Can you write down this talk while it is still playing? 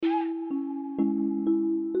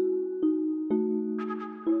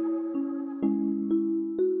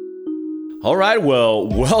All right, well,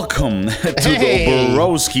 welcome to the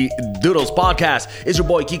Borowski Doodles podcast. It's your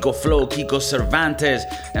boy Kiko Flo, Kiko Cervantes,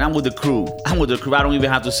 and I'm with the crew. I don't even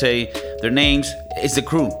have to say their names. It's the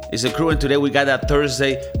crew, and today we got that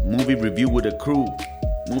Thursday movie review with the crew.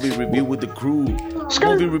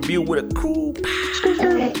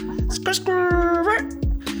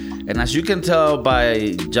 And as you can tell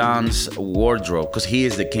by John's wardrobe, because he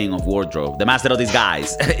is the king of wardrobe, the master of these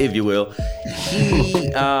guys, if you will,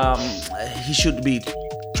 he should be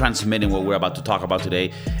transmitting what we're about to talk about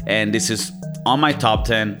today. And this is on my top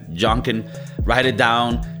 10. John can write it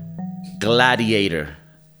down. Gladiator.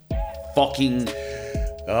 Fucking...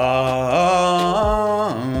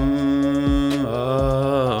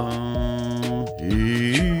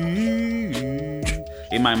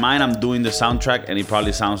 In my mind, I'm doing the soundtrack, and it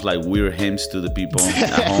probably sounds like weird hymns to the people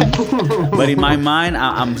at home. But in my mind,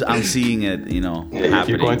 I'm seeing it, happening. If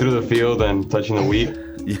you're going through the field and touching the wheat.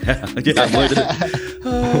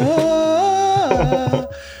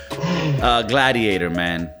 Gladiator,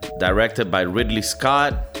 man. Directed by Ridley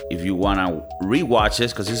Scott. If you want to rewatch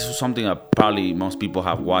this, because this is something that probably most people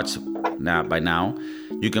have watched by now,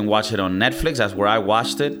 you can watch it on Netflix. That's where I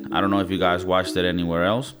watched it. I don't know if you guys watched it anywhere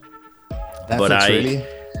else. Netflix, really?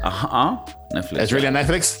 Netflix. It's really on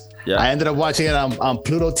Netflix? Yeah. I ended up watching it on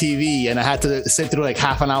Pluto TV, and I had to sit through like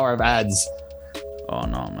half an hour of ads. Oh,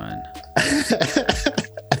 no, man.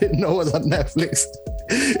 I didn't know it was on Netflix.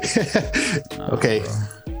 Okay. Bro.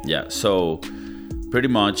 Yeah, so pretty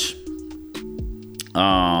much,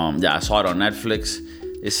 I saw it on Netflix.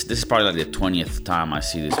 This is probably like the 20th time I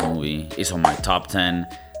see this movie. It's on my top 10.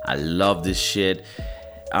 I love this shit.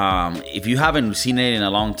 If you haven't seen it in a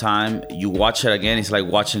long time, you watch it again, it's like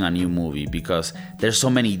watching a new movie because there's so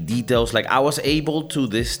many details. Like I was able to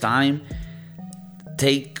this time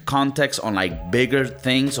take context on like bigger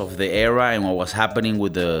things of the era and what was happening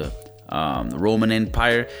with the Roman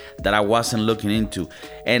Empire that I wasn't looking into.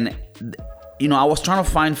 And I was trying to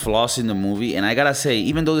find flaws in the movie, and I gotta say,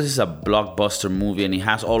 even though this is a blockbuster movie and it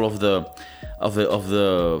has all of the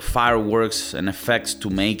fireworks and effects to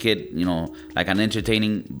make it, like an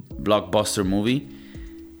entertaining blockbuster movie,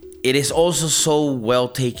 it is also so well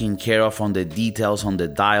taken care of on the details, on the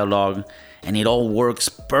dialogue, and it all works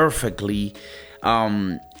perfectly.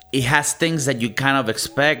 It has things that you kind of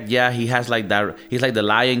expect. Yeah, he has like that. He's like the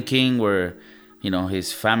Lion King, where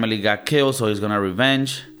his family got killed, so he's gonna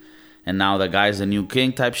revenge, and now the guy's the new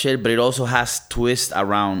king type shit. But it also has twists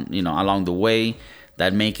around, along the way,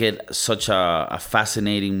 that make it such a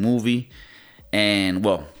fascinating movie. And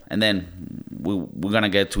then we're gonna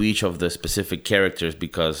get to each of the specific characters,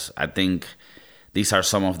 because I think these are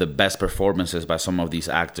some of the best performances by some of these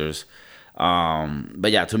actors. But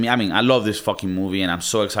yeah, to me, I love this fucking movie, and I'm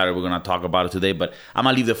so excited we're gonna talk about it today. But I'm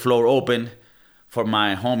gonna leave the floor open for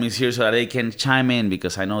my homies here so that they can chime in,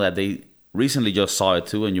 because I know that they recently just saw it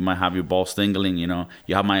too, and you might have your balls tingling. You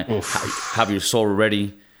have your soul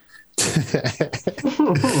ready.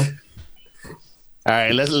 All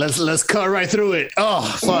right, let's cut right through it. Oh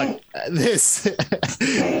fuck, this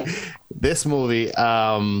movie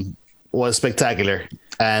was spectacular,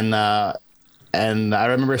 and I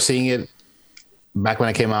remember seeing it back when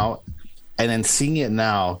it came out, and then seeing it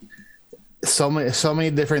now. So many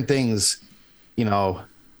different things,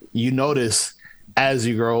 you notice as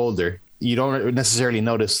you grow older. You don't necessarily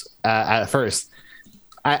notice at first.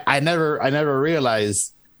 I never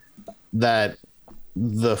realized that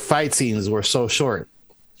the fight scenes were so short.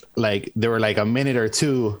 Like they were like a minute or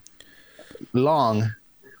two long,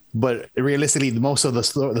 but realistically, most of the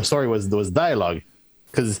story was dialogue.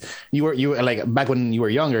 Because you were like, back when you were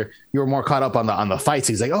younger, you were more caught up on the fight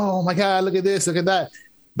scenes. Like, oh my god, look at this, look at that.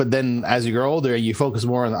 But then as you grow older, you focus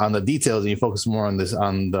more on the details, and you focus more on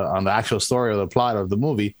the actual story or the plot of the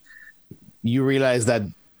movie. You realize that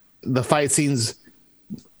the fight scenes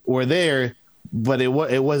were there, but it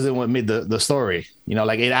wasn't what made the story.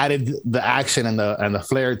 Like it added the action and the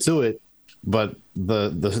flair to it, but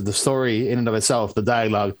the story in and of itself, the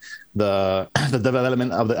dialogue, the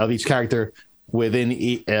development of each character within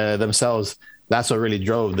themselves, that's what really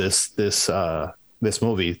drove this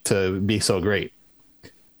movie to be so great.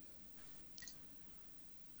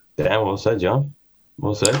 Damn, well said, John.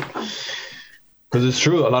 Well said. Because it's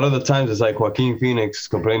true. A lot of the times it's like Joaquin Phoenix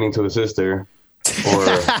complaining to his sister,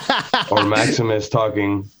 or Maximus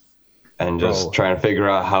talking and just trying to figure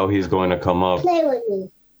out how he's going to come up. Play with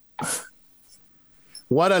me.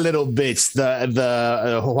 What a little bitch,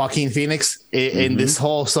 the Joaquin Phoenix in this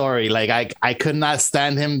whole story. Like I could not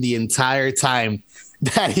stand him the entire time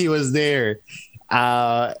that he was there.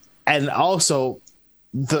 And also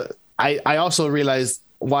I also realized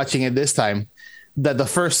watching it this time that the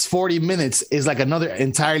first 40 minutes is like another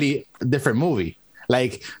entirely different movie.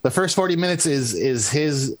 Like the first 40 minutes is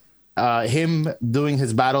his him doing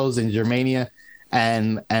his battles in Germania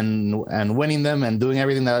and winning them and doing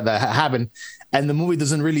everything that happened. And the movie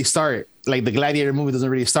doesn't really start, like the Gladiator movie doesn't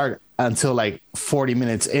really start until like 40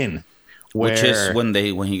 minutes in. Which is when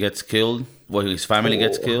he gets killed, when his family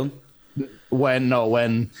gets killed. When the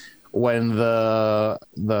what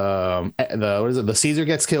is it? The Caesar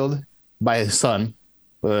gets killed by his son,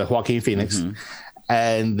 Joaquin Phoenix,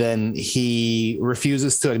 and then he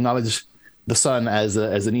refuses to acknowledge the son as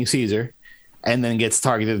the new Caesar, and then gets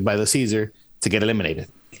targeted by the Caesar to get eliminated,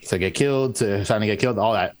 to get killed, to finally get killed.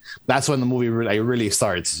 All that. That's when the movie really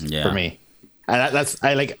starts for me. And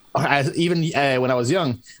even when I was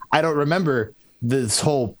young, I don't remember this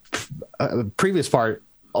whole previous part.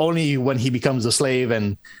 Only when he becomes a slave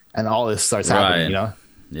and all this starts happening, you know?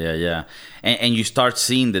 Yeah. And you start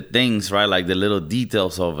seeing the things, right? Like the little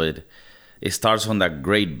details of it. It starts on that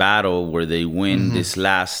great battle where they win this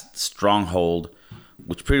last stronghold,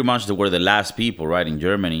 which pretty much they were the last people, right, in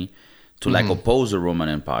Germany, to like oppose the Roman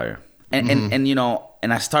Empire. And you know,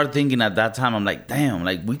 and I start thinking at that time, I'm like, damn,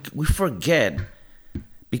 like we forget,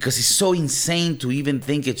 because it's so insane to even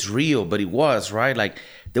think it's real, but it was, right? Like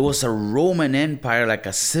there was a Roman Empire, like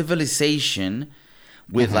a civilization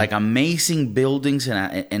with like amazing buildings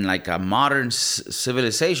and like a modern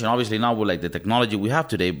civilization. Obviously not with like the technology we have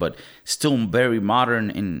today, but still very modern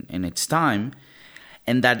in its time.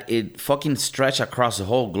 And that it fucking stretched across the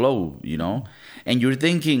whole globe, you know? And you're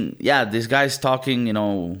thinking, yeah, this guy's talking, you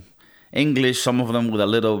know, English, some of them with a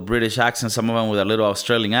little British accent, some of them with a little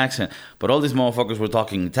Australian accent, but all these motherfuckers were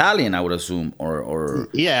talking Italian, I would assume, or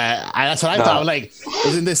yeah, that's what I thought. Like,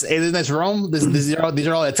 isn't this Rome? These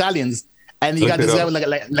are all Italians, and you got this guy with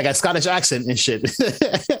like a Scottish accent and shit.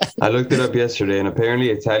 I looked it up yesterday, and apparently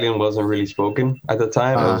Italian wasn't really spoken at the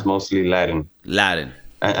time. It was mostly Latin.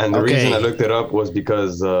 And the reason I looked it up was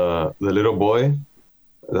because the little boy,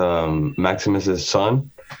 Maximus's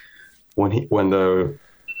son, when the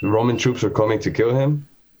Roman troops were coming to kill him,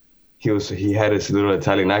 he had his little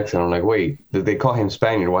Italian accent. I'm like, wait, did they call him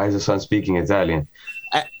Spaniard? Why is the son speaking Italian?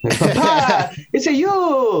 Papa, it's a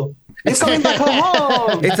you. It's coming back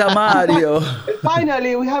home. It's a Mario.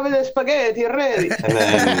 Finally, we have the spaghetti ready. And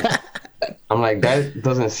then I'm like, that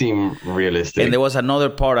doesn't seem realistic. And there was another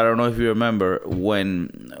part, I don't know if you remember,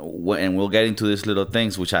 when and we'll get into these little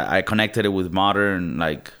things, which I connected it with modern,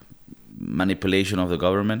 like, manipulation of the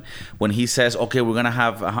government, when he says, okay, we're gonna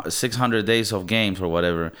have 600 days of games or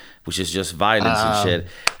whatever, which is just violence and shit.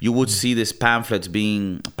 You would see these pamphlets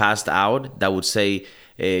being passed out that would say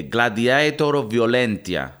Gladiator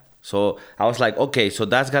Violentia. So I was like, okay, so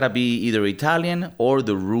that's gotta be either Italian or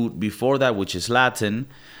the root before that, which is Latin.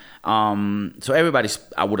 So everybody,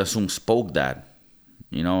 I would assume, spoke that,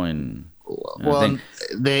 you know. And well,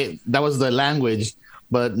 that was the language,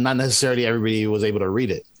 but not necessarily everybody was able to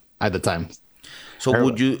read it at the time. So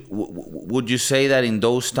would you say that in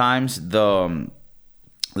those times, the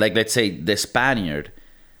like, let's say the Spaniard,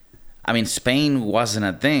 I mean, Spain wasn't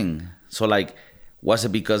a thing. So like, was it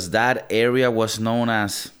because that area was known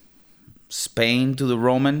as Spain to the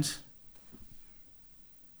Romans?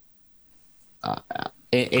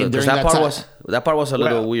 Because that part was a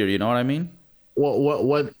little weird. You know what I mean?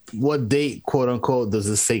 What date, quote unquote, does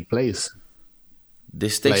this take place?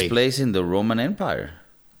 This takes place in the Roman Empire.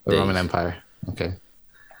 The Roman Empire. Okay.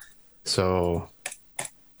 So,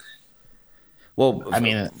 well, I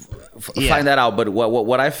mean, find that out. But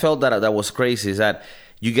what I felt that was crazy is that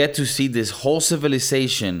you get to see this whole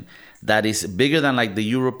civilization that is bigger than like the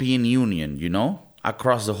European Union, you know,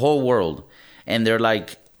 across the whole world, and they're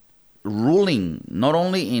like ruling not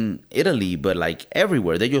only in Italy but like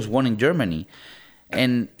everywhere. They just won in Germany,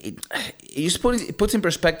 and it puts in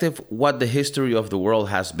perspective what the history of the world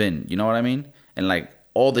has been. You know what I mean? And like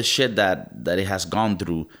all the shit that it has gone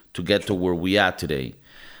through to get to where we are today.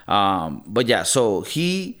 But yeah, so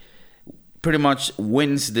he pretty much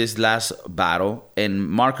wins this last battle, and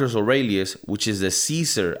Marcus Aurelius, which is the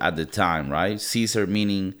Caesar at the time, right? Caesar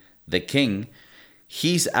meaning the king.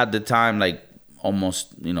 He's at the time like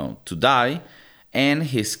almost, you know, to die, and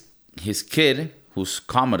his kid, who's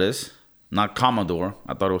Commodus, not Commodore,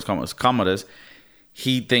 I thought it was Commodus,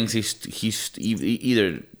 he thinks he's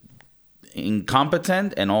either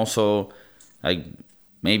incompetent and also like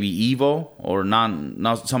maybe evil or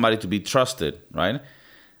not somebody to be trusted, right?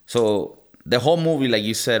 So the whole movie, like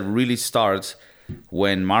you said, really starts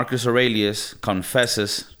when Marcus Aurelius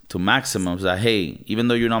confesses to Maximus that, hey, even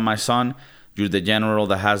though you're not my son, you're the general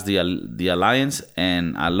that has the alliance,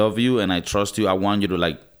 and I love you and I trust you. I want you to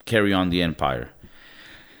like carry on the empire.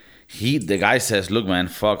 the guy says, look, man,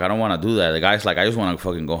 fuck, I don't want to do that. The guy's like, I just want to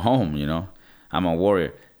fucking go home, you know? I'm a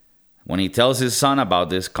warrior. When he tells his son about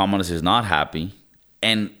this, Commodus is not happy.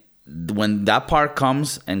 And when that part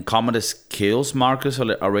comes and Commodus kills Marcus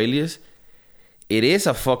Aurelius, it is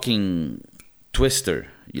a fucking twister.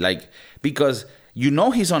 Like, because you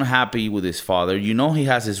know he's unhappy with his father. You know he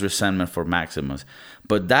has his resentment for Maximus.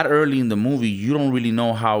 But that early in the movie, you don't really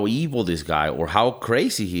know how evil this guy or how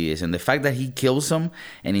crazy he is. And the fact that he kills him,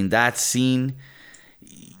 and in that scene,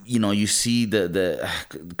 you know, you see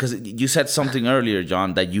because you said something earlier,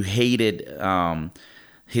 John, that you hated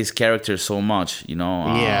his character so much, you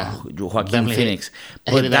know, Joaquin Phoenix.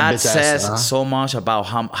 But that says so much about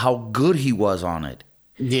how good he was on it.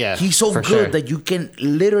 Yeah, he's so good that you can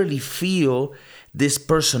literally feel this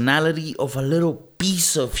personality of a little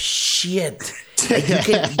piece of shit. Like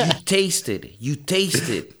you taste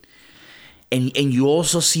it, and you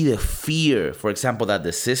also see the fear, for example, that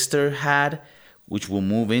the sister had, which we'll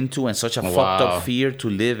move into, and such a fucked up fear to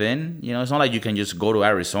live in. You know, it's not like you can just go to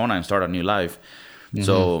Arizona and start a new life.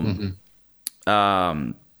 So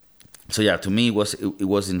yeah, to me it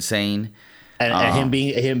was insane. And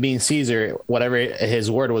him being Caesar, whatever his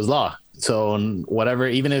word was law. So whatever,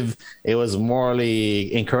 even if it was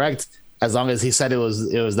morally incorrect, as long as he said it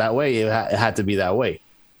was that way, it had to be that way.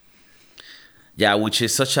 Yeah, which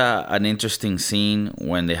is such an interesting scene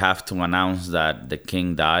when they have to announce that the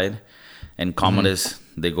king died, and Commodus,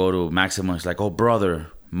 they go to Maximus like, "Oh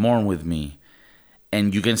brother, mourn with me,"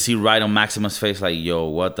 and you can see right on Maximus' face like, "Yo,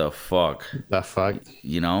 what the fuck?" The fuck,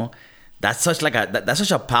 you know. That's such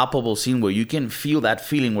a palpable scene where you can feel that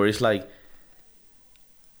feeling where it's like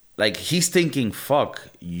he's thinking, "Fuck,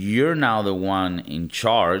 you're now the one in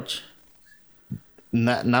charge."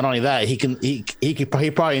 Not only that, he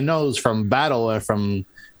probably knows from battle or from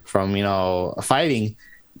you know fighting,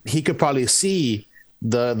 he could probably see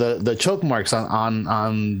the choke marks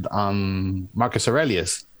on Marcus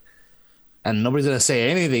Aurelius, and nobody's gonna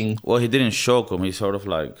say anything. Well, he didn't choke him. He sort of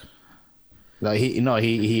like. He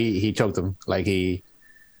choked him. Like he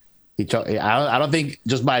choked. I don't think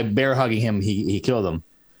just by bear hugging him he killed him.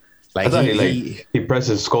 Like he pressed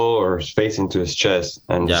his skull or his face into his chest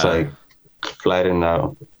and just like flattened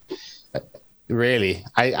out. Really,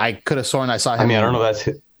 I could have sworn I saw him. I mean, I don't know if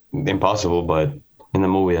that's impossible, but in the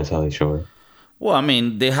movie that's how they show it. Well, I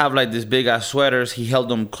mean, they have like these big ass sweaters. He held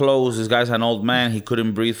them close. This guy's an old man. He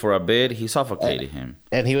couldn't breathe for a bit. He suffocated him.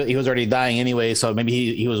 And he was already dying anyway, so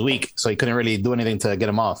maybe he was weak, so he couldn't really do anything to get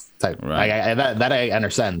him off. Type. Right. That I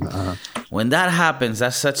understand. When that happens,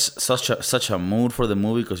 that's such a mood for the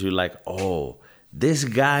movie because you're like, oh, this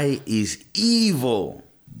guy is evil.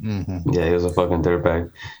 Mm-hmm. Yeah, he was a fucking dirtbag.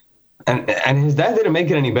 And his dad didn't make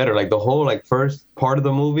it any better. Like the whole like first part of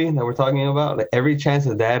the movie that we're talking about, like every chance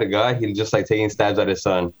his dad had a guy, he'd just like taking stabs at his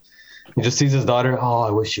son. He just sees his daughter. Oh, I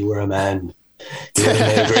wish you were a man. You would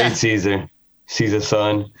have been a great Caesar. Sees his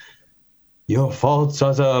son. Your faults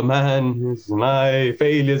as a man is my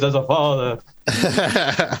failures as a father.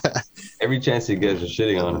 Every chance he gets, just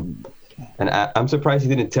shitting on him. And I'm surprised he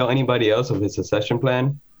didn't tell anybody else of his succession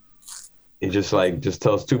plan. He just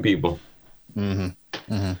tells two people.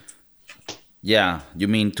 Mm-hmm. Mm-hmm. Yeah, you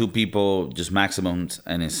mean two people, just Maximus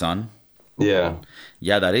and his son? Yeah.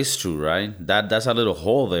 Yeah, that is true, right? That's a little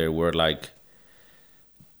hole there where, like,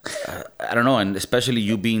 I don't know, and especially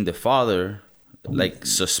you being the father, like,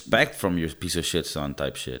 suspect from your piece of shit son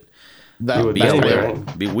type shit.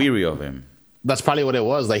 Be weary of him. That's probably what it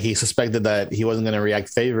was. Like, he suspected that he wasn't going to react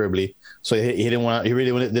favorably, so he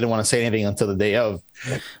really didn't want to say anything until the day of.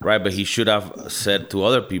 Right, but he should have said to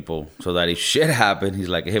other people so that if shit happened, he's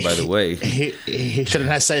like, hey, by the way. He shouldn't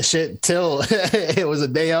have said shit till it was the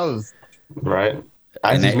day of. Right.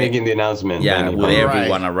 As he's making the announcement. Yeah, with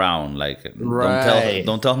everyone around. Like,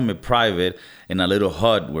 don't tell him in private in a little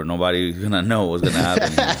hut where nobody's going to know what's going to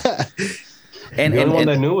happen. And the only one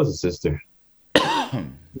that knew was his sister.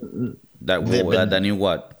 That knew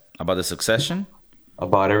what? About the succession?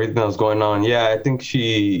 About everything that was going on. Yeah, I think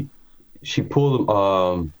she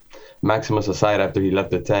pulled Maximus aside after he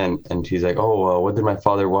left the tent, and she's like, "Oh, what did my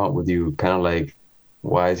father want with you?" Kind of like,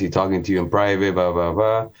 "Why is he talking to you in private?" Blah blah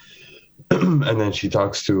blah. And then she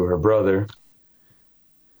talks to her brother.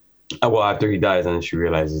 Well, after he dies, and then she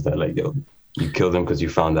realizes that like, yo, you killed him because you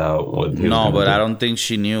found out what. No, but I don't think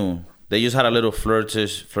she knew. They just had a little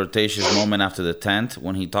flirtatious moment after the tent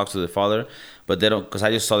when he talks to the father, but they don't, because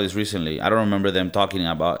I just saw this recently. I don't remember them talking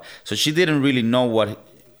about. So she didn't really know what.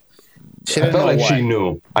 I felt like she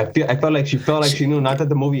knew. I felt like she felt like she knew. Not that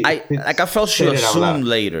the movie. I felt she assumed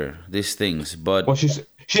later these things, but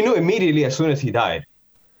she knew immediately as soon as he died,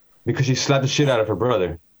 because she slapped the shit out of her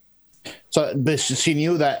brother. So but she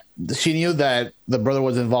knew that the brother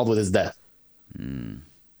was involved with his death.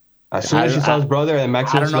 As soon as she saw his brother, and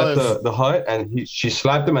Maximus left the hut, and she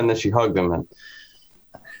slapped him, and then she hugged him. And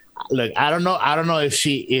look, I don't know if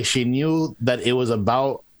she knew that it was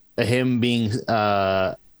about him being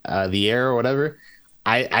the heir or whatever.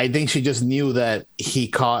 I think she just knew that he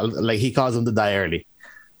caused him to die early.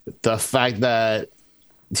 The fact that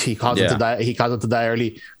he caused him to die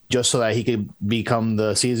early just so that he could become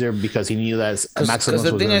the Caesar, because he knew that Maximus. Because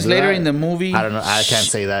the thing is, later in the movie, I don't know. I can't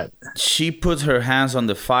say that. She puts her hands on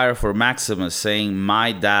the fire for Maximus, saying,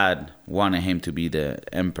 "My dad wanted him to be the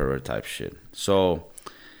emperor," type shit. So,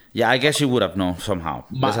 yeah, I guess she would have known somehow.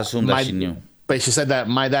 Let's assume that she knew. But she said that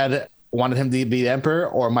my dad wanted him to be the emperor,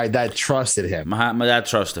 or my dad trusted him. My dad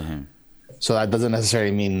trusted him. So that doesn't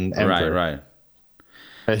necessarily mean emperor. Right.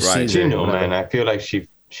 She knew, man. I feel like she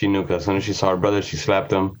knew, because as soon as she saw her brother, she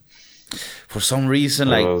slapped him. For some reason,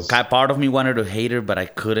 part of me wanted to hate her, but I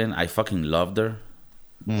couldn't. I fucking loved her.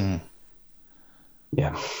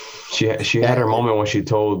 Yeah. She had her moment when she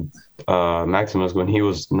told Maximus, when he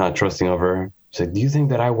was not trusting of her. She's like, "Do you think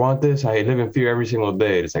that I want this? I live in fear every single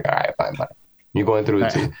day." It's like, all right, fine. You're going through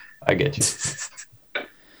it too. I get you.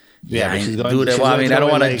 Yeah, I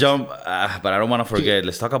don't want to jump, but I don't want to forget.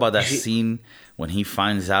 Let's talk about that scene when he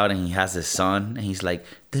finds out and he has a son, and he's like,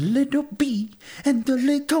 "The little bee and the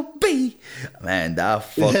little bee." Man, that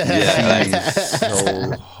fucking scene is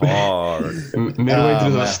so hard. Midway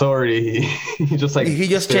through the story, he just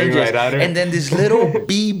changes, right at her. And then this little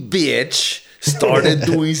bee bitch started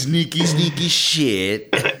doing sneaky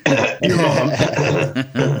shit.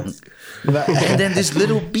 And then this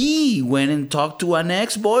little bee went and talked to an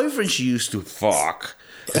ex-boyfriend she used to fuck.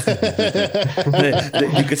 You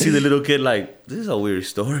could see the little kid like, this is a weird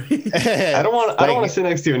story. I don't want to sit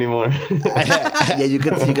next to you anymore. Yeah, you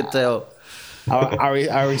could tell. Are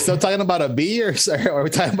we still talking about a bee, or are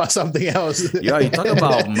we talking about something else? Yeah, are you talking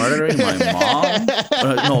about murdering my mom?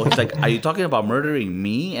 No, it's like, are you talking about murdering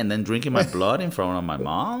me and then drinking my blood in front of my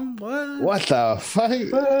mom? What the fuck?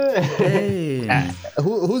 Hey.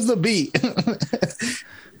 Who's the bee?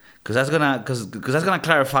 Because that's gonna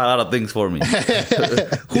clarify a lot of things for me.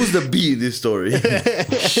 Who's the bee in this story?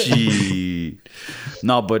 She.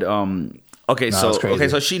 No, but okay,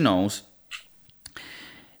 so she knows.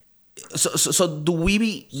 So do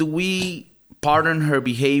we pardon her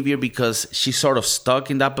behavior because she's sort of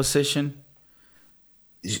stuck in that position?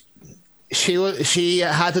 She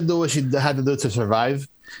had to do what she had to do to survive.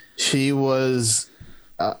 She was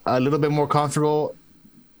a little bit more comfortable,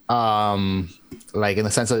 like in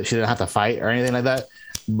the sense that she didn't have to fight or anything like that.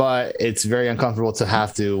 But it's very uncomfortable to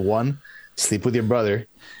have to, 1, sleep with your brother,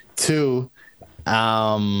 2,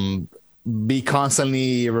 be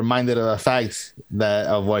constantly reminded of the fact that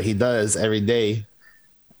of what he does every day,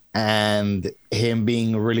 and him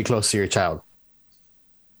being really close to your child.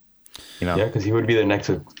 You know? Yeah, because he would be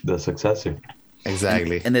the successor.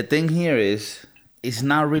 Exactly. And the thing here is, it's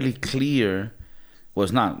not really clear. Well,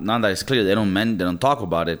 it's not that it's clear. They don't talk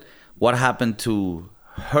about it. What happened to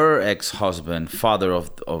her ex-husband, father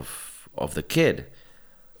of the kid?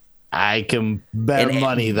 I can bet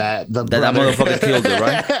money that that motherfucker killed her,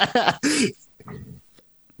 right?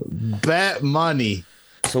 Bet money.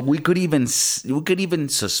 So we could even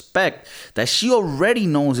suspect that she already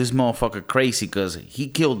knows this motherfucker crazy because he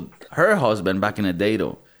killed her husband back in the day,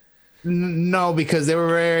 though. No, because they're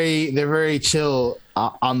very chill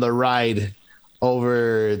on the ride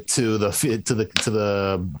over to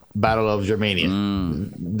the Battle of Germania.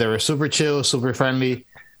 They were super chill, super friendly.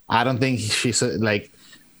 I don't think she's like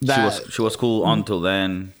that. She was cool until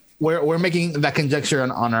then. We're making that conjecture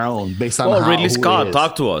on our own based on Ridley Scott,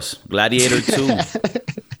 talk to us. Gladiator 2.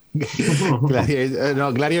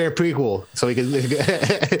 Gladiator prequel, so we can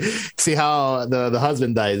see how the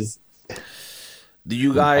husband dies. Do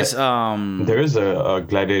you guys? There is a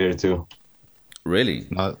Gladiator 2. Really?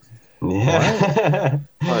 Yeah.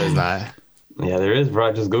 No, it's not. Yeah, there is, bro.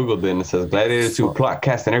 I just Googled it and it says Gladiator 2 plot,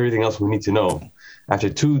 cast, and everything else we need to know. After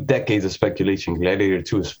 2 decades of speculation, Gladiator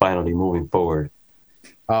 2 is finally moving forward.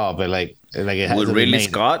 Oh, but like it has with Ridley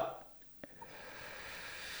Scott.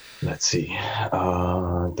 Let's see.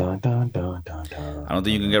 I don't think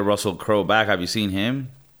you can get Russell Crowe back. Have you seen him?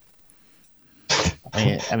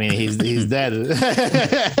 I mean, he's dead.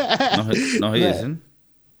 No, he isn't.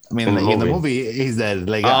 I mean, in the movie, he's dead.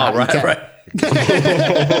 Like, right.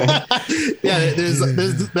 Yeah, there's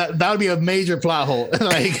that would be a major plot hole.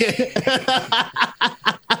 Like,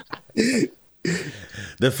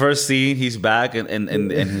 the first scene, he's back and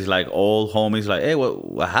he's like old homie's like, hey,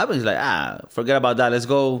 what happened? He's like, forget about that. Let's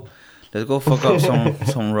go Let's go fuck up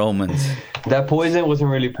some Romans. That poison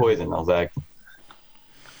wasn't really poison. I was like,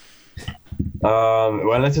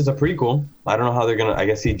 well, unless it's a prequel. I don't know how they're gonna. I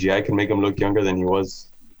guess CGI can make him look younger than he was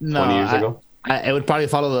 20 years ago. It would probably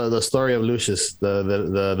follow the story of Lucius,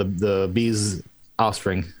 the bee's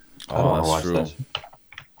offspring. Oh, that's true.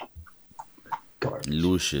 That.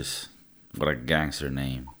 Lucius, what a gangster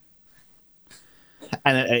name.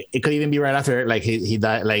 And it could even be right after, like he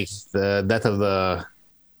died, like the death of the.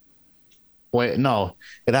 Wait, no,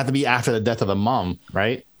 it'd have to be after the death of the mom,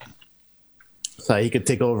 right? So he could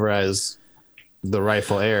take over as the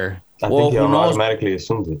rightful heir. I think he automatically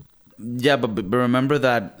assumes it. Yeah, but remember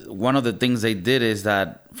that one of the things they did is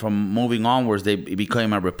that from moving onwards, it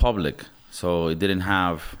became a republic. So it didn't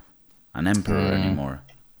have an emperor anymore.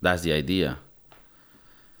 That's the idea.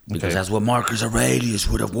 Because that's what Marcus Aurelius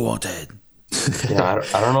would have wanted. Yeah,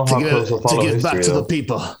 I don't know how close to follow to give history, back to the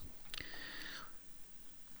people.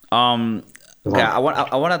 Yeah, I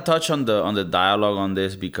want to touch on the dialogue on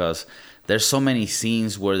this because there's so many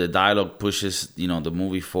scenes where the dialogue pushes the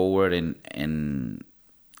movie forward and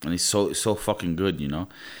it's so fucking good,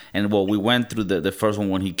 And we went through the first one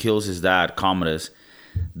when he kills his dad, Commodus.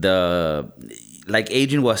 Like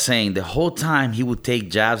Agent was saying, the whole time he would take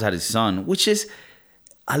jabs at his son, which is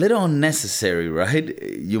a little unnecessary, right?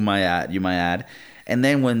 You might add. And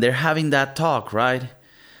then when they're having that talk, right?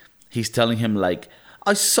 He's telling him like,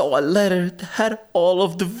 I saw a letter that had all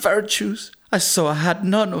of the virtues. I saw I had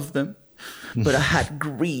none of them. But I had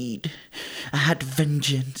greed. I had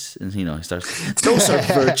vengeance. And, he starts, those are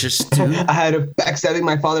virtues too. I had a backstabbing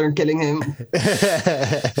my father and killing him.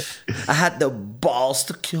 I had the balls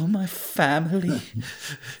to kill my family.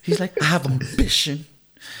 He's like, I have ambition.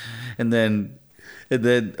 And then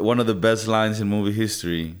one of the best lines in movie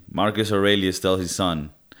history, Marcus Aurelius tells his son,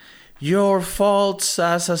 your faults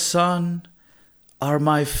as a son are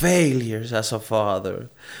my failures as a father.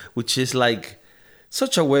 Which is like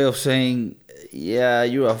such a way of saying, yeah,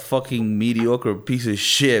 you're a fucking mediocre piece of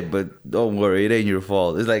shit, but don't worry, it ain't your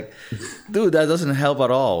fault. It's like, dude, that doesn't help at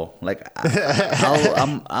all. Like,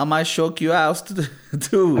 I might choke you out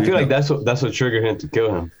too. I feel like that's what triggered him to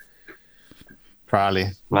kill him.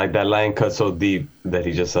 Probably. Like that line cut so deep that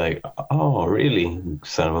he just like, oh, really?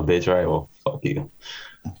 Son of a bitch, right? Well, fuck you.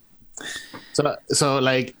 So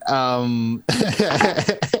like,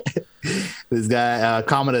 this guy,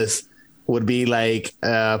 Commodus, would be like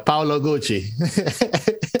Paolo Gucci.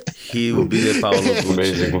 He would be the Paolo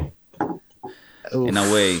Gucci. In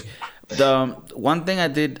a way. The one thing I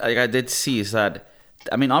did see is that,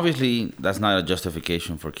 I mean, obviously, that's not a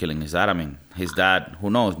justification for killing his dad. I mean, his dad, who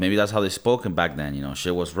knows? Maybe that's how they spoken back then,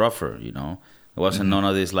 Shit was rougher, It wasn't none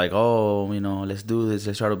of this like, oh, let's do this.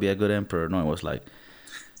 Let's try to be a good emperor. No, it was like,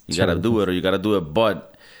 you got to do it or you got to do it.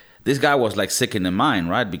 But this guy was like sick in the mind,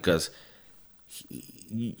 right? Because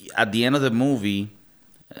at the end of the movie,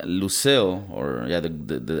 Lucille, or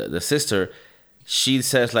the sister, she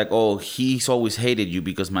says like, oh, he's always hated you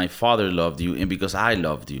because my father loved you and because I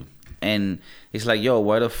loved you. And it's like, yo,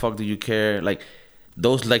 why the fuck do you care? Like,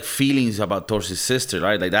 those like feelings about towards his sister,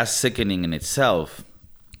 right? Like, that's sickening in itself.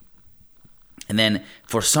 And then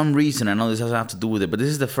for some reason, I know this doesn't have to do with it, but this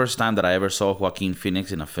is the first time that I ever saw Joaquin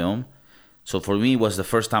Phoenix in a film. So for me, it was the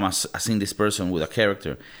first time I seen this person with a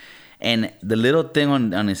character. And the little thing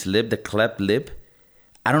on his lip, the cleft lip,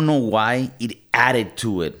 I don't know why, it added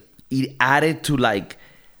to it. It added to like,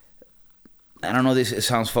 I don't know, it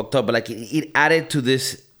sounds fucked up, but like it added to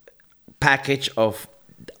this package of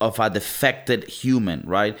a defected human,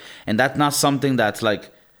 right? And that's not something that's like,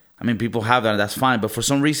 I mean, people have that, that's fine. But for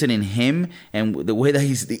some reason in him and the way that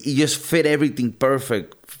he just fit everything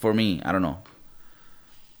perfect for me. I don't know.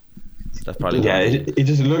 That's probably it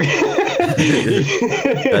just looked.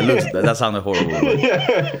 that sounded horrible.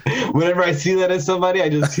 Yeah. Whenever I see that in somebody, I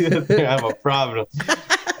just see that they have a problem.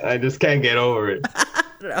 I just can't get over it.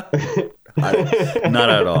 Not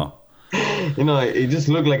at all. It just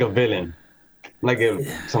looked like a villain. Like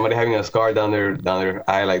if somebody having a scar down their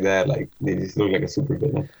eye like that, like they just look like a super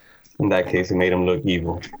villain. In that case, it made him look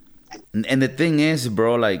evil. And the thing is,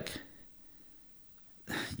 bro, like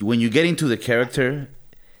when you get into the character,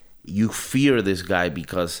 you fear this guy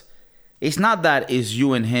because it's not that it's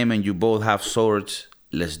you and him and you both have swords.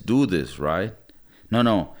 Let's do this, right?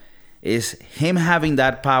 No. It's him having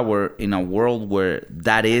that power in a world where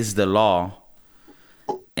that is the law,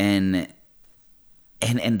 and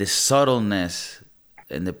the subtleness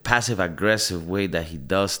and the passive aggressive way that he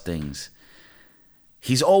does things.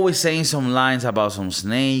 He's always saying some lines about some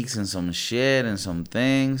snakes and some shit and some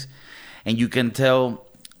things, and you can tell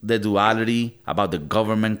the duality about the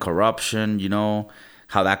government corruption,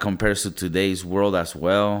 how that compares to today's world as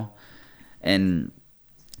well. and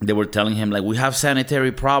they were telling him like, we have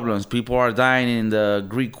sanitary problems, people are dying in the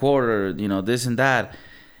Greek Quarter, this and that.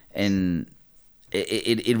 And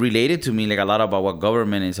it related to me like a lot about what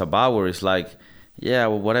government is about, where it's like, yeah,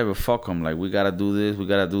 well, whatever, fuck them, like we gotta do this, we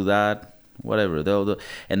gotta do that, whatever.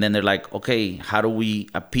 And then they're like, okay, how do we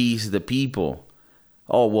appease the people?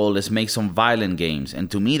 Oh, well, let's make some violent games.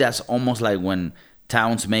 And to me, that's almost like when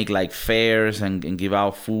towns make like fairs and give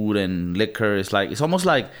out food and liquor. It's almost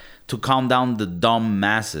like to calm down the dumb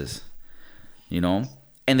masses, And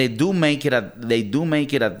they do make it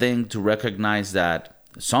a thing to recognize that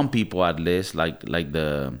some people, at least, like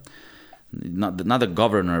the not the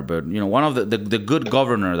governor, but one of the good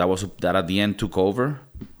governor that at the end took over,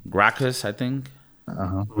 Gracchus, I think.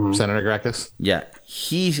 Senator Gracchus. Yeah,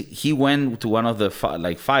 he went to one of the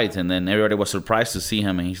fights, and then everybody was surprised to see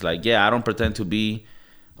him, and he's like, "Yeah, I don't pretend to be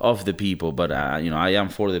of the people, but I am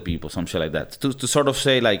for the people," some shit like that. To sort of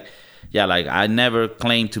say like, yeah, like I never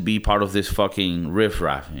claimed to be part of this fucking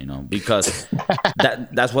riffraff, because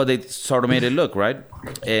that's what they sort of made it look, right?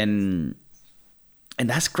 And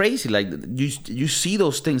that's crazy. Like you see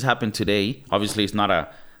those things happen today. Obviously, it's not a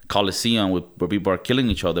coliseum where people are killing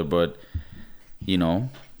each other, but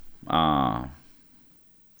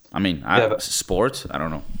sports, I don't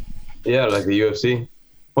know. Yeah, like the UFC.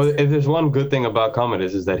 Well, if there's one good thing about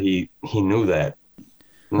Commodus is that he knew that.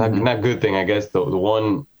 Not good thing, I guess. The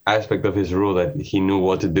one aspect of his rule that he knew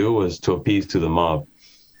what to do was to appease to the mob.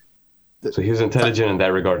 So he was intelligent in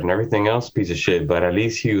that regard, and everything else, piece of shit. But at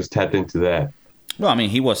least he was tapped into that. Well, I mean,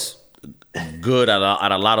 he was good at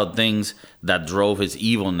a lot of things that drove his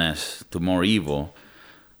evilness to more evil.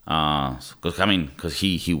 Because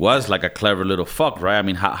he was like a clever little fuck, right? I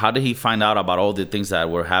mean, how did he find out about all the things that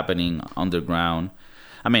were happening underground?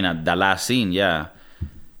 I mean, at that last scene, yeah,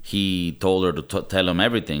 he told her to tell him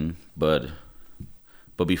everything, but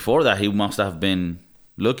before that, he must have been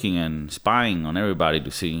looking and spying on everybody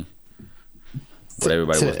to see what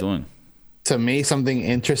everybody was doing. To me, something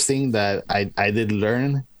interesting that I did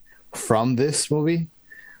learn from this movie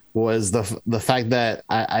was the fact that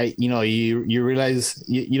you realize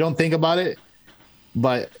you don't think about it,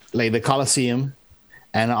 but like the Colosseum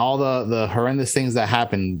and all the horrendous things that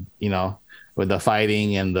happened, with the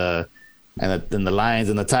fighting and the lions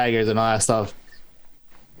and the tigers and all that stuff,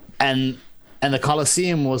 and the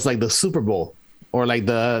Colosseum was like the Super Bowl or like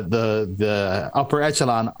the upper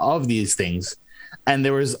echelon of these things, and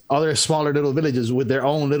there was other smaller little villages with their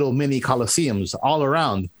own little mini Colosseums all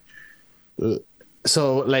around.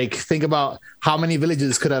 So, like, think about how many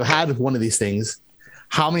villages could have had one of these things,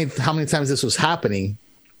 how many times this was happening,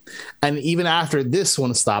 and even after this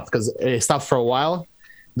one stopped, because it stopped for a while,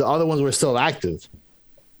 the other ones were still active.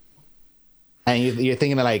 And you're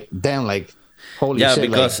thinking like, damn, like, holy shit.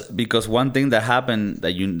 Yeah, because one thing that happened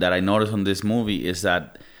that I noticed on this movie is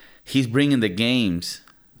that he's bringing the games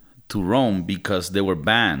to Rome because they were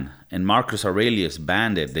banned, and Marcus Aurelius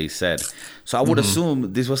banned it, they said. So I would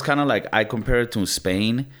assume this was kind of like, I compare it to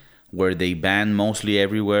Spain, where they banned mostly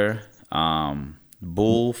everywhere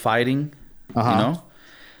bullfighting,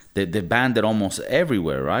 They banned it almost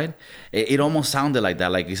everywhere, right? It almost sounded like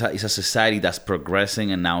that, like it's a society that's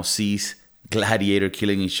progressing and now sees Gladiator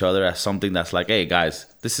killing each other as something that's like, hey guys,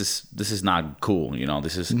 this is not cool,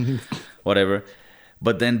 this is whatever.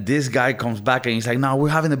 But then this guy comes back and he's like, no, we're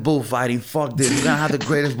having the bullfighting. Fuck this. We're going to have the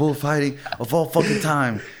greatest bullfighting of all fucking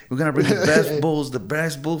time. We're going to bring the best bulls, the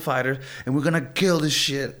best bullfighters, and we're going to kill this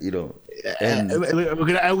shit, And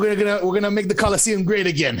we're gonna make the Colosseum great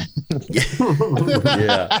again.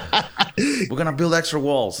 Yeah. We're going to build extra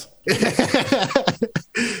walls.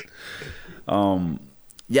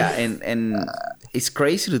 Yeah, and it's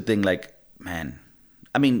crazy to think like, man,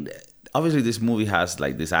 I mean, obviously this movie has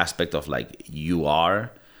like this aspect of like, you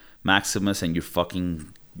are Maximus and you're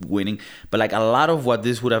fucking winning, but like a lot of what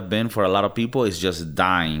this would have been for a lot of people is just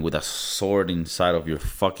dying with a sword inside of your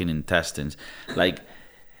fucking intestines. Like,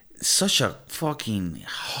 such a fucking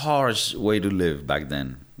harsh way to live back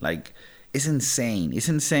then. Like, it's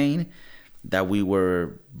insane that we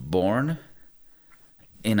were born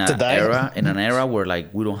in an era where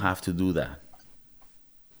like we don't have to do that.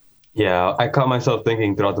 Yeah, I caught myself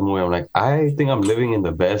thinking throughout the movie, I'm like, I think I'm living in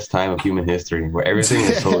the best time of human history where everything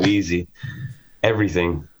is so easy.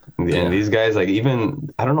 Everything. And these guys, like,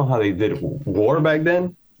 even, I don't know how they did war back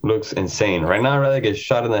then. Looks insane. Right now, I'd rather get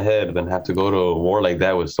shot in the head than have to go to a war like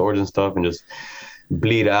that with swords and stuff and just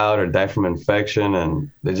bleed out or die from infection. And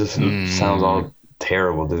it just sounds all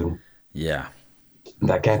terrible, dude. Yeah.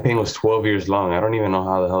 That campaign was 12 years long. I don't even know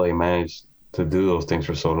how the hell they managed to do those things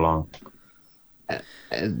for so long.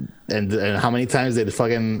 And how many times did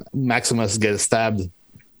fucking Maximus get stabbed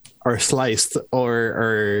or sliced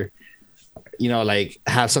or like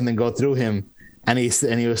have something go through him, and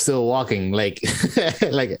he was still walking like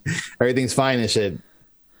like everything's fine and shit.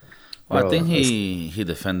 Well, I think he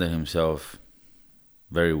defended himself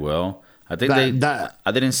very well. I think I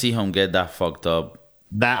didn't see him get that fucked up.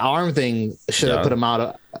 That arm thing should have put him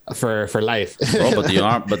out for life. Bro,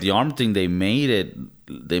 but the arm thing, they made it.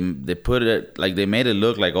 They put it like they made it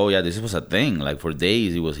look like, oh yeah, this was a thing. Like for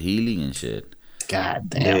days, he was healing and shit. God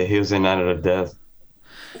damn. Yeah, he was in out of death.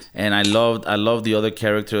 And I loved the other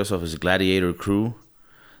characters of his Gladiator crew.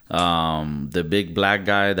 The big black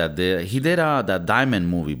guy that did that Diamond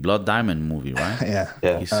movie, Blood Diamond movie, right?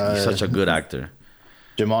 Yeah. He's such a good actor.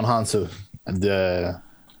 Jimon Hansu.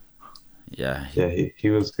 He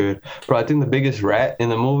was good, bro. I think the biggest rat in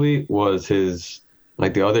the movie was his,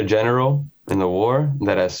 like, the other general in the war.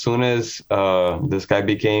 That as soon as this guy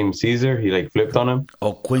became Caesar, he like flipped on him.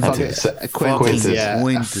 Oh, Quintus,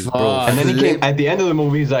 Quintus, bro. And then he came at the end of the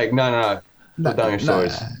movie. He's like, no, put down your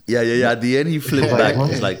swords. Yeah. At the end, he flipped back.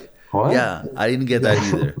 He's like, what? Yeah, I didn't get that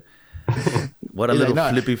either. What a little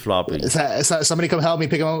flippy floppy. Somebody come help me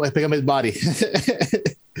pick up his body.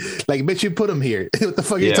 Like, bitch, you put him here. What the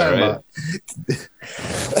fuck are you talking about?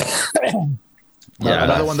 Yeah,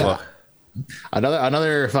 another one.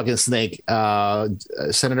 Another fucking snake.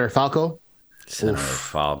 Senator Falco.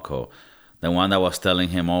 Falco, the one that was telling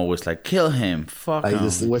him always like, kill him. Fuck him.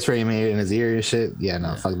 Just whispering in his ear and shit. Yeah,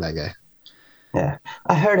 no, fuck that guy. Yeah,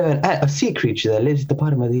 I heard of a sea creature that lives at the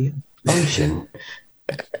bottom of the ocean.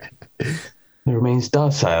 It remains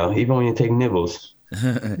docile even when you take nibbles.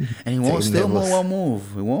 And he won't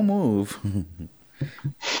move. He won't move.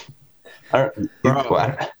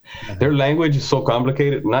 Their language is so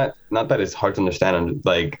complicated. Not that it's hard to understand.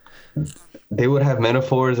 Like, they would have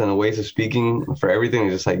metaphors and ways of speaking for everything.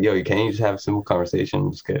 It's just like, yo, can't you just have a simple conversation?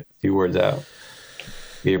 Just get a few words out.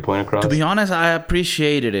 Get your point across. To be honest, I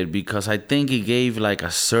appreciated it because I think it gave like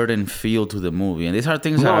a certain feel to the movie. And these are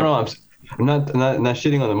things I'm not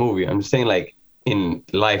shitting on the movie. I'm just saying, like, in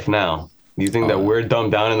life now, do you think that we're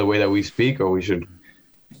dumbed down in the way that we speak, or we should,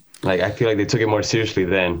 like, I feel like they took it more seriously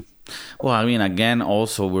then. Well, I mean, again,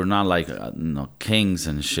 also, we're not like kings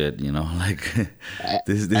and shit, like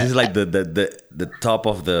this is like the top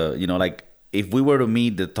of the, like, if we were to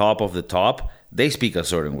meet the top of the top, they speak a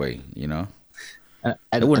certain way, They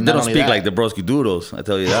don't speak like the broski doodles, I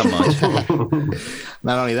tell you that much.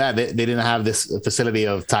 Not only that, they didn't have this facility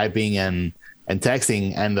of typing and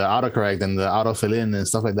texting and the autocorrect and the auto fill in and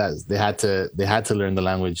stuff like that. They had to learn the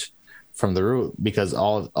language from the root, because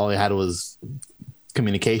all they had was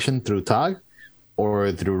communication through talk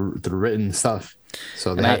or through written stuff.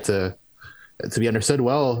 So they had to be understood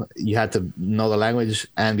well. You had to know the language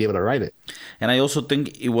and be able to write it. And I also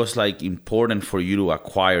think it was like important for you to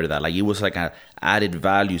acquire that. Like, it was like an added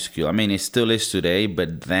value skill. I mean, it still is today,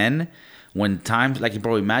 but then when times, like,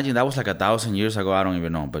 bro, imagine that was like 1,000 years ago. I don't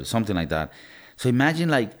even know, but something like that. So imagine,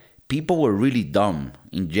 like, people were really dumb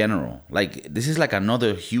in general. Like, this is like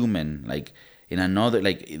another human, like, in another,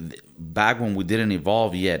 like, back when we didn't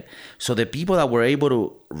evolve yet. So the people that were able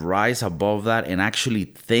to rise above that and actually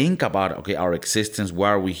think about, okay, our existence,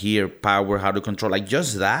 why are we here, power, how to control, like,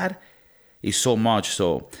 just that is so much.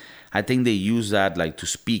 So I think they use that, like, to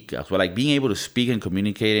speak as well, like being able to speak and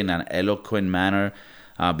communicate in an eloquent manner,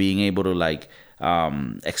 being able to, like,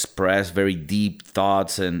 express very deep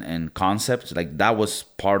thoughts and concepts. Like, that was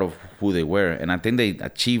part of who they were. And I think they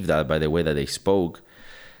achieved that by the way that they spoke.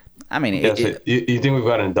 I mean, you think we've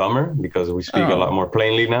gotten dumber because we speak a lot more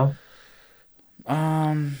plainly now?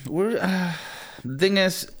 The thing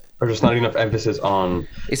is, or just not enough emphasis on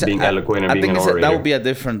being eloquent and being an orator. That would be a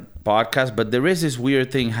different podcast. But there is this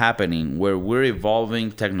weird thing happening where we're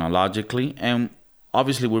evolving technologically, and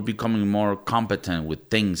obviously we're becoming more competent with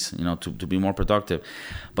things, to be more productive.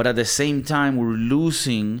 But at the same time, we're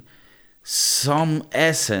losing some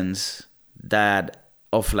essence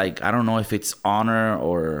of, like, I don't know if it's honor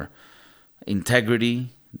or integrity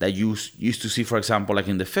that you used to see, for example, like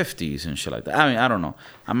in the 50s and shit like that. I mean, I don't know.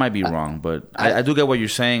 I might be wrong, but I do get what you're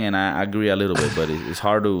saying, and I agree a little bit, but it's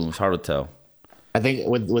hard to tell. I think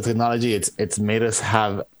with technology, it's made us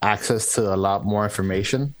have access to a lot more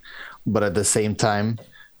information, but at the same time,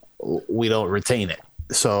 we don't retain it.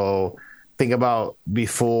 So think about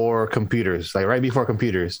before computers, like right before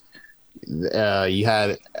computers, you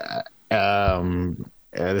had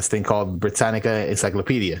this thing called Britannica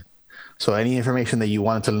Encyclopedia. So any information that you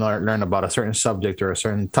wanted to learn about a certain subject or a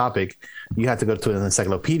certain topic, you had to go to an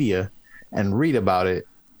encyclopedia and read about it,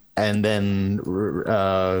 and then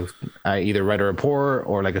either write a report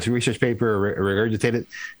or like a research paper or regurgitate it,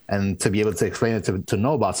 and to be able to explain it to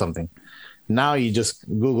know about something. Now you just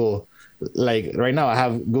Google, like right now I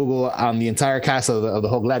have Google on the entire cast of the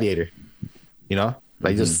whole Gladiator, you know,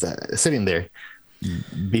 like just sitting there.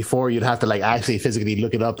 Before you'd have to like actually physically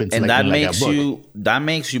look it up into, and like, that in, like, makes a book. that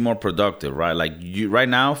makes you more productive, right? Like you right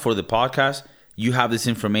now for the podcast, you have this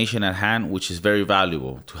information at hand, which is very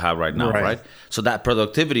valuable to have right now, right? So that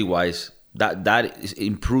productivity wise, that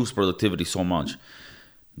improves productivity so much.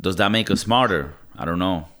 Does that make us smarter? I don't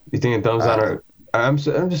know. You think it dumbs down our... I'm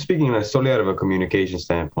just speaking solely out of a communication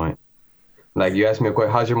standpoint. Like, you ask me a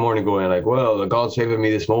question, how's your morning going? Like, well, the God's favored me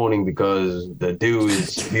this morning because the dew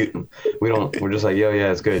is... We're just like,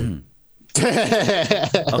 yeah, it's good.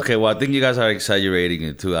 Okay, well, I think you guys are exaggerating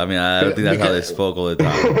it too. I mean, I don't think that's how they spoke all the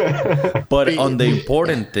time. But on the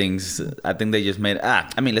important things, I think they just made...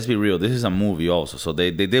 I mean, let's be real. This is a movie also. So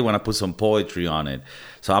they did want to put some poetry on it.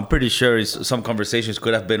 So I'm pretty sure some conversations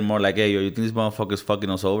could have been more like, hey, yo, you think this motherfucker's fucking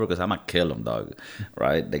us over? Because I'm going to kill him, dog.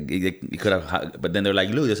 Right? Like, you could have... But then they're like,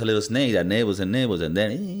 look, there's a little snake that nibbles and nibbles. And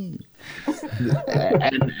then...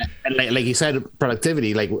 and like you said,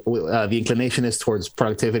 productivity, like the inclination is towards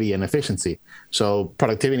productivity and efficiency. So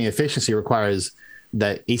productivity and efficiency requires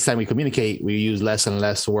that each time we communicate, we use less and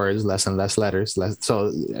less words, less and less letters. So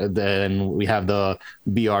then we have the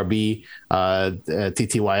BRB,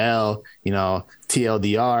 TTYL, you know,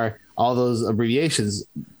 TLDR, all those abbreviations.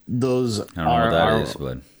 Those I don't know what that is,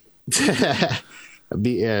 but...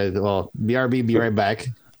 BRB, be right back.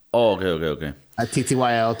 Oh, okay.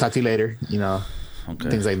 TTYL, talk to you later, you know,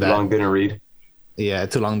 things like that. Too long didn't read. Yeah,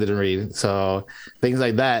 too long didn't read. So things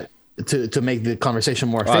like that to make the conversation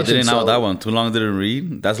more efficient. I didn't know that one. Too long didn't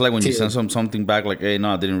read. That's like when you send something back, like, hey,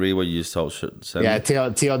 no, I didn't read what you just told. Yeah,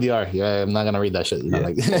 TLDR. Yeah, I'm not gonna read that shit. You know,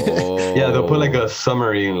 like. Yeah, they'll put like a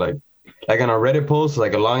summary, like on a Reddit post,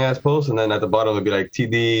 like a long ass post, and then at the bottom it'll be like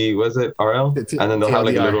TD, was it RL? And then they'll have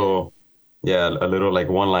like a little like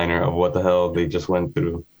one liner of what the hell they just went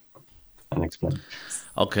through and explain.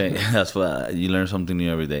 Okay, that's what you learn something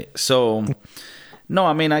new every day. So, no,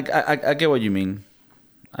 I mean, I get what you mean.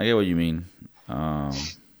 I get what you mean. But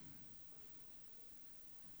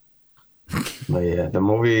yeah, the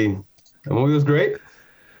movie was great.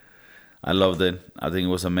 I loved it. I think it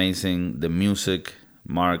was amazing. The music,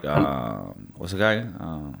 Mark, what's the guy?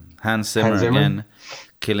 Hanz Zimmer again,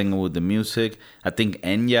 killing it with the music. I think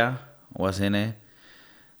Enya was in it.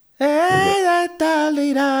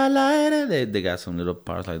 They got some little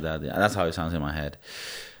parts like that. Yeah, that's how it sounds in my head.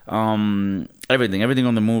 Everything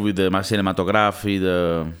on the movie, the cinematography,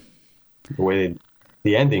 the way,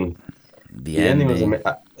 the ending. The ending was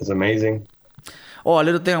amazing. Oh, a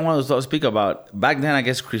little thing I wanted to speak about. Back then, I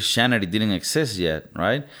guess Christianity didn't exist yet,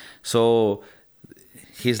 right? So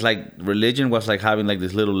his like religion was like having like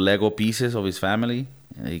these little Lego pieces of his family,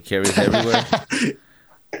 and he carries everywhere.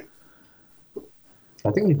 I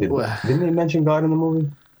think he did. Didn't he mention God in the movie?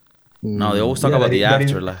 No, they always talk about the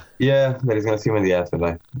afterlife. That he's going to see him in the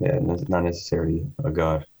afterlife. Yeah, not necessarily a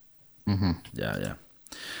God. Mm-hmm. Yeah.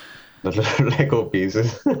 The Lego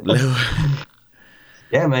pieces.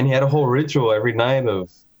 Yeah, man, he had a whole ritual every night of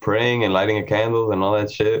praying and lighting a candle and all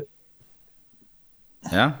that shit.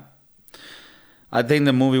 Yeah. I think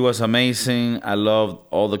the movie was amazing. I loved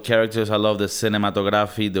all the characters. I love the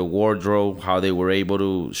cinematography, the wardrobe, how they were able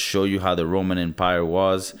to show you how the Roman Empire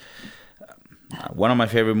was. One of my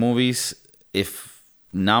favorite movies, if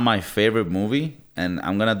not my favorite movie, and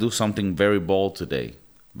I'm going to do something very bold today.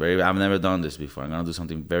 I've never done this before. I'm going to do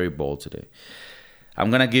something very bold today. I'm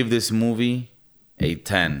going to give this movie a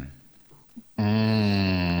 10.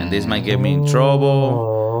 And this might get me in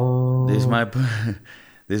trouble. This might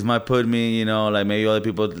put me, you know, like maybe other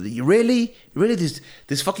people. Really,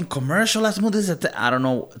 this fucking commercial last movie. I don't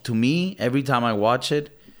know. To me, every time I watch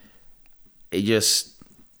it, it's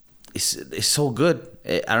so good.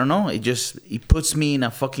 I don't know. It puts me in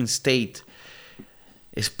a fucking state.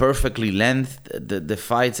 It's perfectly length. The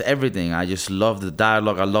fights, everything. I just love the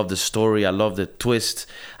dialogue. I love the story. I love the twist.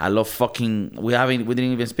 I love fucking. We didn't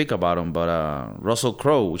even speak about him, but Russell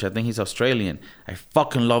Crowe, which I think he's Australian. I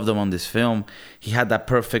fucking loved him on this film. He had that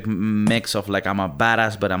perfect mix of like I'm a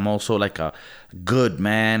badass, but I'm also like a good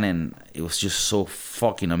man, and it was just so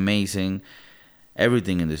fucking amazing.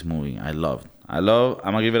 Everything in this movie, I loved. I'm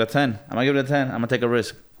gonna give it a 10. I'm gonna take a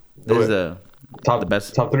risk. This is the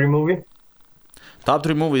best top 3 movie. Top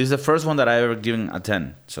 3 movies. This is the first one that I ever given a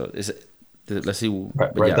 10. So let's see.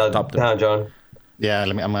 Write that top 3. down, John. Yeah,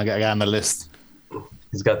 I got on the list.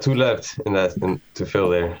 He's got 2 left to fill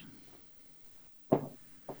there.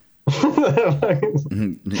 With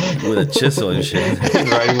a chisel and shit.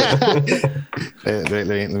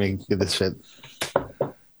 Let me get this shit.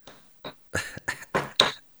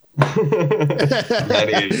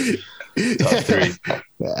 Gladiator. Top 3.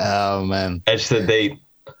 Oh man. Edge the date.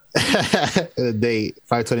 The date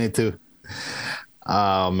 5/22.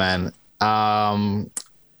 Oh man.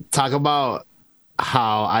 Talk about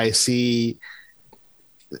how I see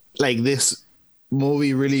like this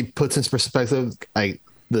movie really puts in perspective like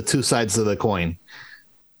the two sides of the coin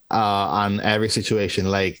on every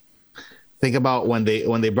situation. Like think about when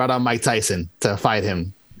they brought on Mike Tyson to fight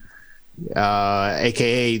him,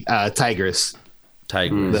 aka Tigress,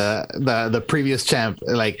 the previous champ.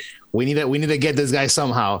 Like we need to get this guy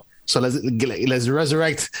somehow. So let's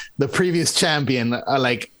resurrect the previous champion,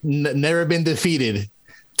 never been defeated,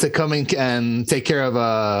 to come in and take care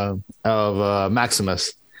of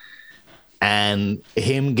Maximus, and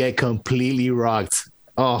him get completely rocked.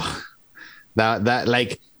 Oh, that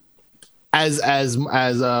like as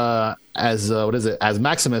what is it? As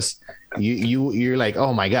Maximus, you're like,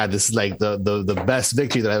 oh my god, this is like the best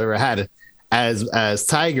victory that I've ever had. As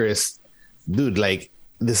Tigress, dude, like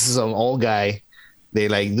this is an old guy. They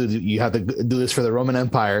like, dude, you have to do this for the Roman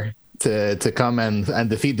Empire to come and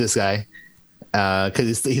defeat this guy,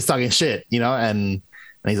 because he's talking shit, you know, and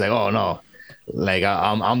he's like, oh no, like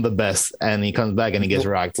I'm the best, and he comes back and he gets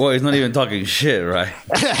rocked. Well, he's not even talking shit, right?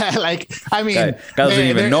 Like, I mean, guy doesn't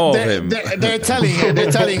even know of him. They're telling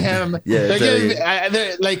him, yeah,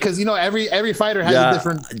 they're like, because you know every fighter has a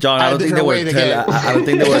different. John, I don't think they were. I don't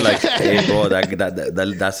think they were like, hey, bro,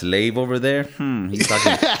 that slave over there. He's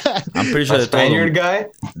talking. I'm pretty sure the Spaniard guy,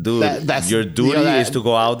 dude. Your duty is to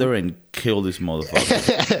go out there and kill this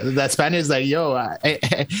motherfucker. That Spaniard's like, yo,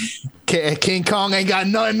 King Kong ain't got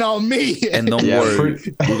nothing on me. And don't worry,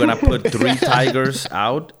 we're gonna put 3 tigers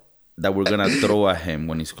out that we're gonna throw at him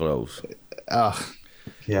when he's close.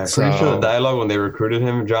 Yeah, pretty sure the dialogue when they recruited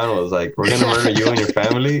him, John, was like, we're gonna murder you and your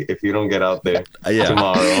family if you don't get out there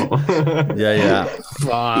tomorrow. yeah.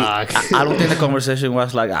 Fuck. I don't think the conversation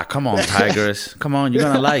was like, come on, Tigers. Come on, you're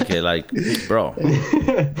gonna like it. Like, bro,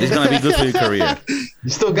 it's gonna be good for your career. You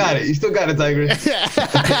still got it, Tigers.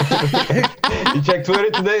 You check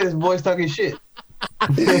Twitter today, this boy's talking shit.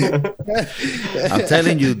 I'm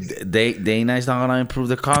telling you, Dana's not gonna improve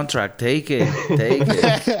the contract. Take it.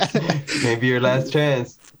 Maybe your last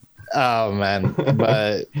chance. Oh man,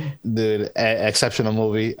 but dude, exceptional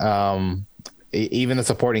movie. Even the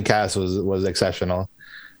supporting cast was exceptional.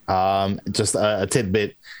 Just a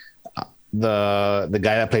tidbit: the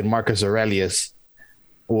guy that played Marcus Aurelius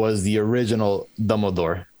was the original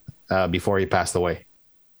Dumbledore before he passed away.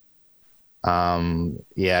 It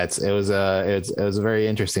was a very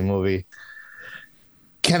interesting movie.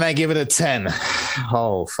 Can I give it a 10?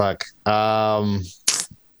 Oh fuck.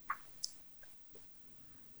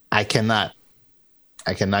 I cannot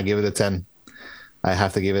give it a 10. I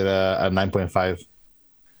have to give it a 9.5.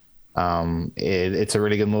 It's a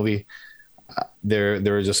really good movie. There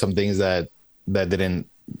were just some things that didn't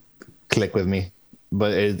click with me,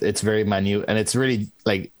 but it's very minute, and it's really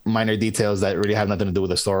like minor details that really have nothing to do with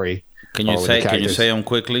the story. Can you say them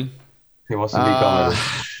quickly? He wants to be comedy.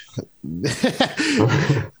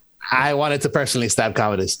 I wanted to personally stab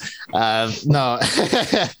Commodus. No,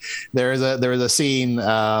 there was a scene,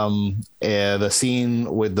 the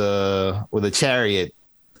scene with the chariot.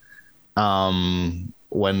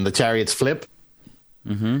 When the chariots flip,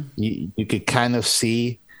 you could kind of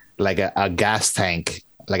see like a gas tank,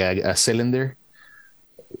 like a cylinder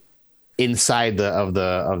inside of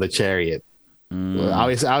the chariot.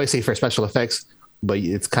 Obviously for special effects, but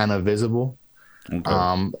it's kind of visible.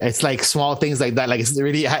 Okay. It's like small things like that. Like it's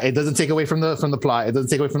really, it doesn't take away from the plot. It doesn't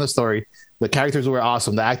take away from the story. The characters were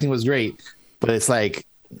awesome. The acting was great, but it's like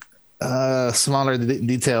smaller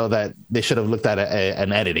detail that they should have looked at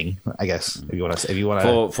an editing, I guess. If you want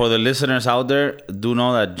to. For the listeners out there, do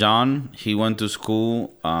know that John, he went to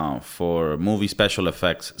school for movie special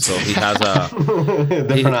effects, so he has a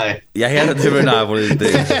different eye. Yeah, he has a different eye for his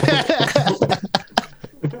thing.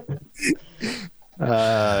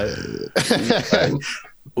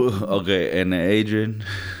 Okay, and Adrian.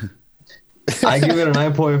 I give it a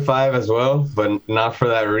 9.5 as well, but not for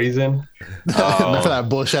that reason. Not for that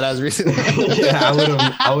bullshit ass reason. Yeah,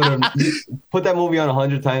 I would have put that movie on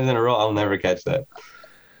 100 times in a row. I'll never catch that.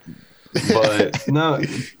 But no,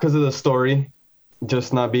 because of the story,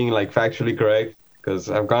 just not being like factually correct.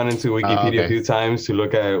 Because I've gone into Wikipedia a few times to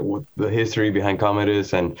look at the history behind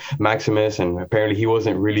Commodus and Maximus, and apparently he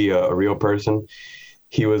wasn't really a real person.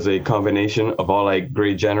 He was a combination of all like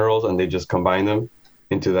great generals, and they just combined them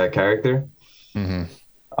into that character. So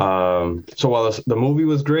while the movie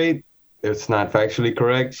was great, it's not factually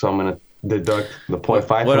correct, so I'm gonna deduct the 0.5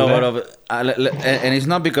 from that. And it's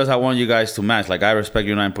not because I want you guys to match. Like, I respect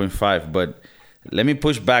your 9.5, but let me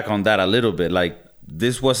push back on that a little bit. Like,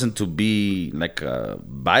 this wasn't to be like a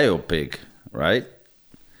biopic, right?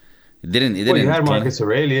 It didn't. Well, you had Marcus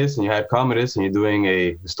Aurelius and you had Commodus, and you're doing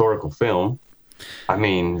a historical film. I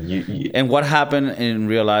mean, And what happened in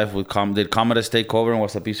real life with did Commodus take over and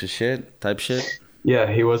was a piece of shit type shit?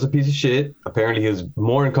 Yeah, he was a piece of shit. Apparently, he was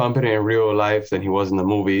more incompetent in real life than he was in the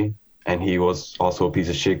movie, and he was also a piece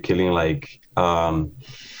of shit, killing like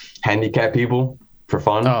handicapped people for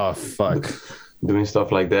fun. Oh fuck! Doing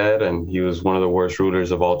stuff like that, and he was one of the worst rulers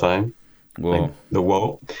of all time. Whoa.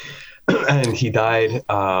 Like, and he died.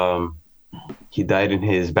 He died in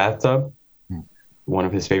his bathtub. One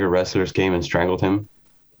of his favorite wrestlers came and strangled him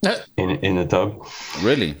in the tub.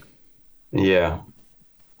 Really? Yeah.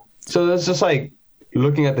 So that's just like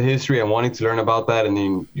looking at the history and wanting to learn about that, and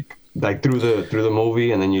then like through the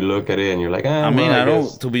movie, and then you look at it and you're like, I mean, I don't.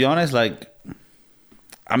 To be honest, like,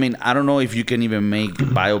 I mean, I don't know if you can even make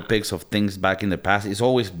biopics of things back in the past. It's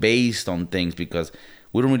always based on things because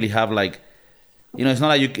we don't really have like, you know, it's not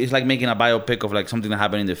like it's like making a biopic of like something that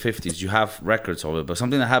happened in the 50s. You have records of it, but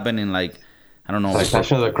something that happened in like, I don't know, like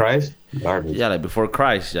Passion of the Christ. Garbage. Yeah, like before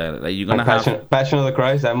Christ. Yeah, like you're gonna like Passion of the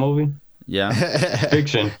Christ. That movie. Yeah.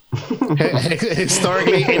 Fiction.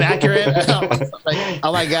 Historically inaccurate. Like,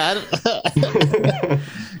 oh my god.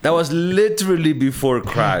 That was literally before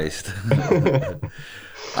Christ.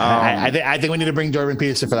 I think we need to bring Jordan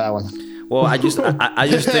Peterson for that one. Well, I just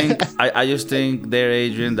think there,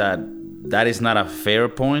 Adrian, that is not a fair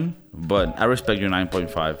point. But I respect your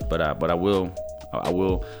 9.5. But I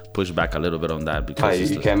will push back a little bit on that because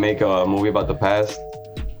you can't make a movie about the past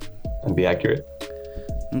and be accurate.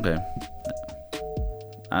 Okay.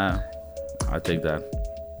 I take that.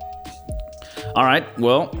 All right.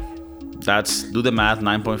 Well, that's do the math.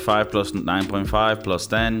 9.5 plus 9.5 plus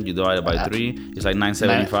 10. You divide it by 3. It's like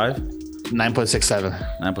 975.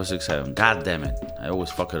 9.67. 9.67. God damn it! I always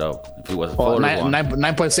fuck it up. If it was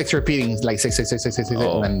 9.6 repeating, like 6.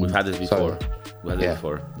 Oh, we've had this before. We had this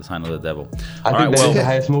before. The Sign of the Devil. I think that's the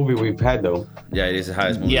highest movie we've had, though. Yeah, it is the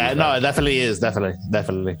highest movie. Yeah, no, it definitely is.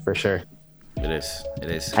 Definitely, for sure. It is.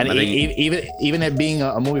 And even it being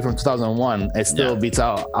a movie from 2001, it still beats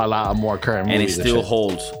out a lot more current movies. And it still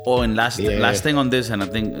holds. Oh, and last thing on this, and I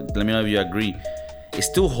think, let me know if you agree. It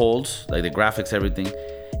still holds, like the graphics, everything.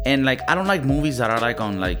 And like, I don't like movies that are like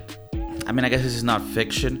on like, I mean, I guess this is not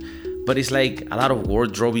fiction, but it's like a lot of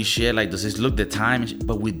wardrobe shit. Like, does this look the time?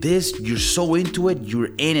 But with this, you're so into it,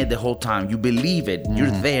 you're in it the whole time. You believe it.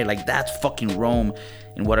 You're there. Like, that's fucking Rome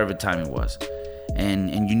in whatever time it was.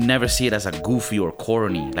 And you never see it as a goofy or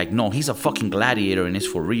corny. Like, no, he's a fucking gladiator and it's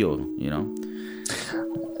for real, you know?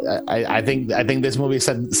 I think this movie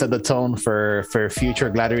set the tone for future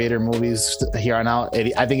Gladiator movies here on out.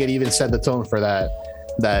 I think it even set the tone for that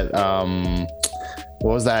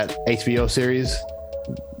what was that HBO series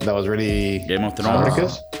that was really Game of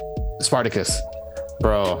Thrones? Spartacus,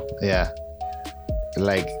 bro. Yeah,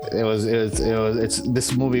 like it's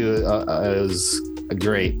this movie was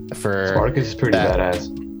great for Spartacus is pretty badass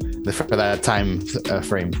for that time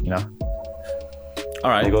frame, you know. All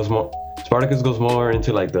right, Spartacus goes more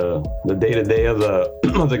into like the day-to-day of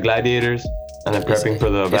the gladiators and then prepping for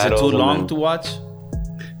the battles. Is it too long to watch?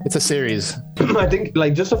 It's a series. I think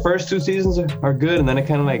like just the first 2 seasons are good, and then it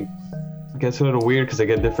kind of like gets a little weird because they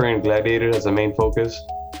get different gladiators as the main focus.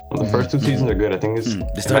 Well, the first 2 seasons are good. I think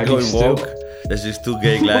they start going woke. There's just 2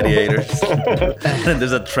 gay gladiators. And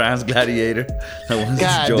there's a trans gladiator.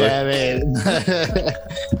 God damn it.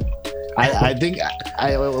 I think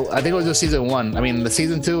it was just season 1. I mean, the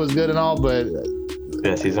season 2 was good and all, but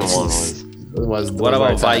yeah, season 1 was. What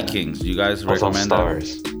about Vikings? You guys recommend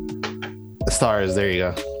Stars? Stars. There you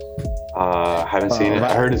go. Haven't seen it.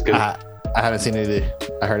 I heard it's good. I haven't seen it either.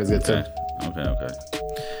 I heard it's good too. Okay.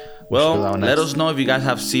 Well, let us know if you guys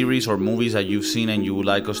have series or movies that you've seen and you would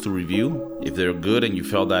like us to review. If they're good and you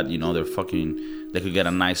felt that, you know, they could get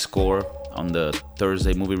a nice score on the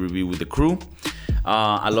Thursday movie review with the crew.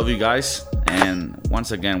 I love you guys. And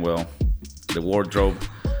once again, well, the wardrobe,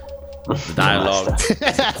 the dialogue,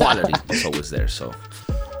 the quality is always there. So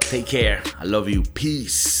take care. I love you.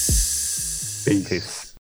 Peace. Peace.